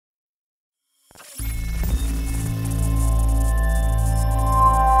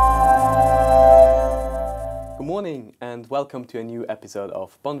welcome to a new episode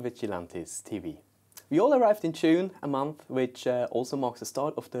of Vigilantes TV. We all arrived in June, a month which also marks the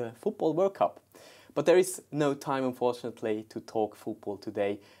start of the Football World Cup. But there is no time, unfortunately, to talk football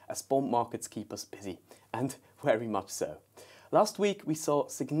today, as bond markets keep us busy, and very much so. Last week we saw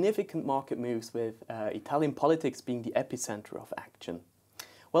significant market moves with Italian politics being the epicenter of action.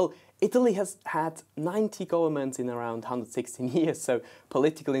 Well, Italy has had 90 governments in around 116 years, so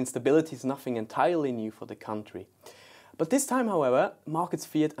political instability is nothing entirely new for the country. But this time, however, markets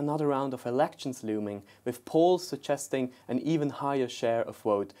feared another round of elections looming, with polls suggesting an even higher share of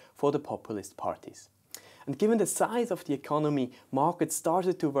vote for the populist parties. And given the size of the economy, markets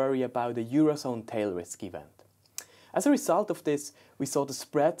started to worry about a Eurozone tail risk event. As a result of this, we saw the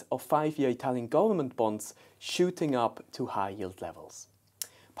spread of 5-year Italian government bonds shooting up to high yield levels.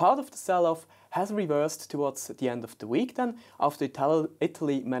 Part of the sell-off has reversed towards the end of the week then, after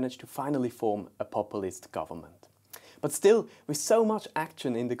Italy managed to finally form a populist government. But still, with so much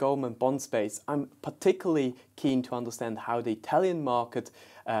action in the government bond space, I'm particularly keen to understand how the Italian market,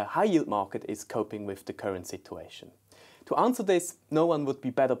 high-yield market, is coping with the current situation. To answer this, no one would be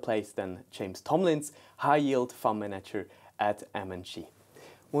better placed than James Tomlins, high-yield fund manager at M&G.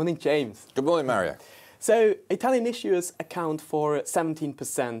 Morning, James. Good morning, Mario. So, Italian issuers account for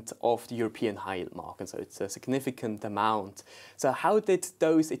 17% of the European high-yield market, so it's a significant amount. So how did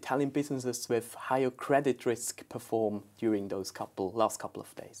those Italian businesses with higher credit risk perform during those last couple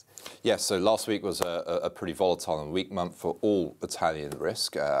of days? Yes, so last week was a pretty volatile and weak month for all Italian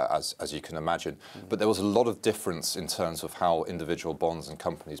risk, as you can imagine. But there was a lot of difference in terms of how individual bonds and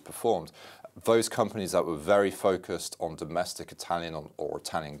companies performed. Those companies that were very focused on domestic Italian or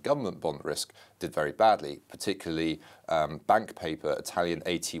Italian government bond risk did very badly, particularly bank paper, Italian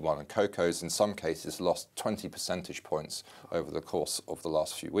AT1 and CoCos, in some cases lost 20 percentage points over the course of the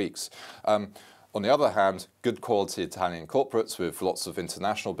last few weeks. On the other hand, good quality Italian corporates with lots of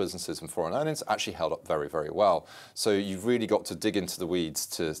international businesses and foreign earnings actually held up very, very well. So you've really got to dig into the weeds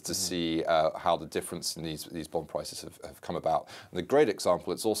to see how the difference in these bond prices have come about. And the great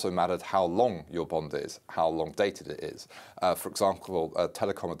example, it's also mattered how long your bond is, how long dated it is. For example,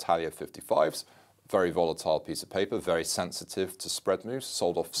 Telecom Italia 55s, very volatile piece of paper, very sensitive to spread moves,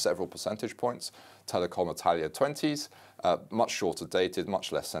 sold off several percentage points. Telecom Italia 20s, much shorter dated,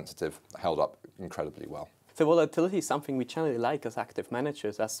 much less sensitive, held up incredibly well. So volatility is something we generally like as active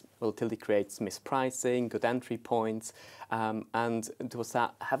managers, as volatility creates mispricing, good entry points. And towards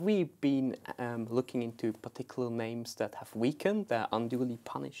that, have we been looking into particular names that have weakened, that are unduly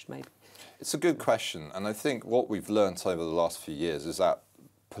punished maybe? It's a good question, and I think what we've learned over the last few years is that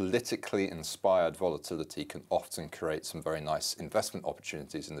politically inspired volatility can often create some very nice investment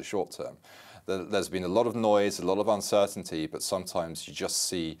opportunities in the short term. There's been a lot of noise, a lot of uncertainty, but sometimes you just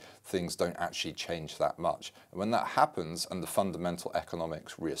see things don't actually change that much. And when that happens and the fundamental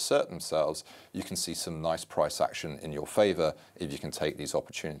economics reassert themselves, you can see some nice price action in your favor if you can take these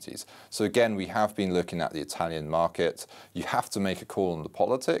opportunities. So again, we have been looking at the Italian market. You have to make a call on the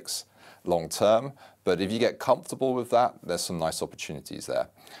politics long term, but if you get comfortable with that, there's some nice opportunities there.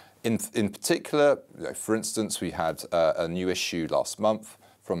 In particular, for instance, we had a new issue last month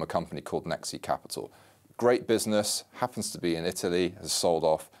from a company called Nexi Capital. Great business, happens to be in Italy, has sold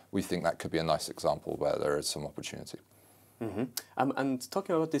off. We think that could be a nice example where there is some opportunity. And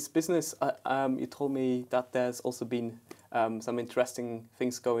talking about this business, you told me that there's also been some interesting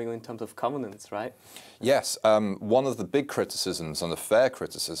things going on in terms of covenants, right? Yes, one of the big criticisms and a fair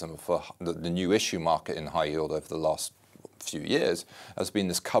criticism for the new issue market in high yield over the last few years has been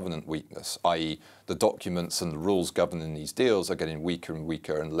this covenant weakness, i.e. the documents and the rules governing these deals are getting weaker and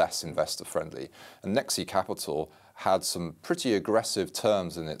weaker and less investor friendly. And Nexi Capital had some pretty aggressive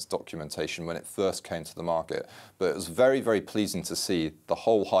terms in its documentation when it first came to the market. But it was very, very pleasing to see the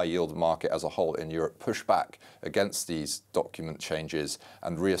whole high yield market as a whole in Europe push back against these document changes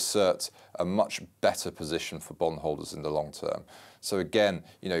and reassert a much better position for bondholders in the long term. So again,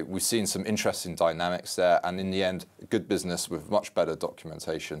 we've seen some interesting dynamics there, and in the end, a good business with much better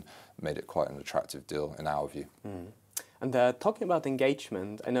documentation made it quite an attractive deal in our view. And talking about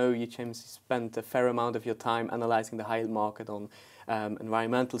engagement, I know you, James, spent a fair amount of your time analysing the high-yield market on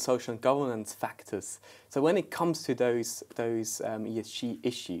environmental, social and governance factors. So when it comes to those ESG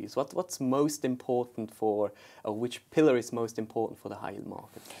issues, what's most important for, or which pillar is most important for the high-yield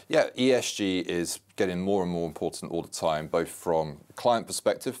market? Yeah, ESG is getting more and more important all the time, both from a client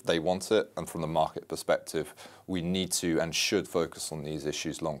perspective, they want it, and from the market perspective, we need to and should focus on these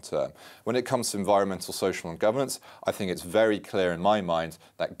issues long term. When it comes to environmental, social and governance, I think it's very clear in my mind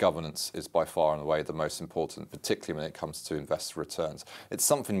that governance is by far and away the most important, particularly when it comes to investor returns. It's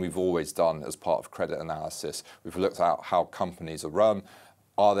something we've always done as part of credit analysis. We've looked at how companies are run.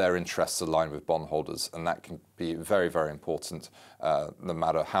 Are their interests aligned with bondholders? And that can be very, very important no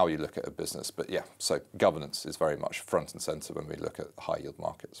matter how you look at a business. But yeah, so governance is very much front and centre when we look at high yield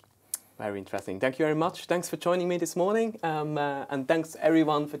markets. Very interesting. Thank you very much. Thanks for joining me this morning. And thanks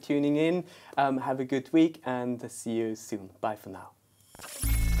everyone for tuning in. Have a good week and see you soon. Bye for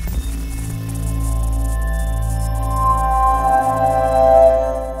now.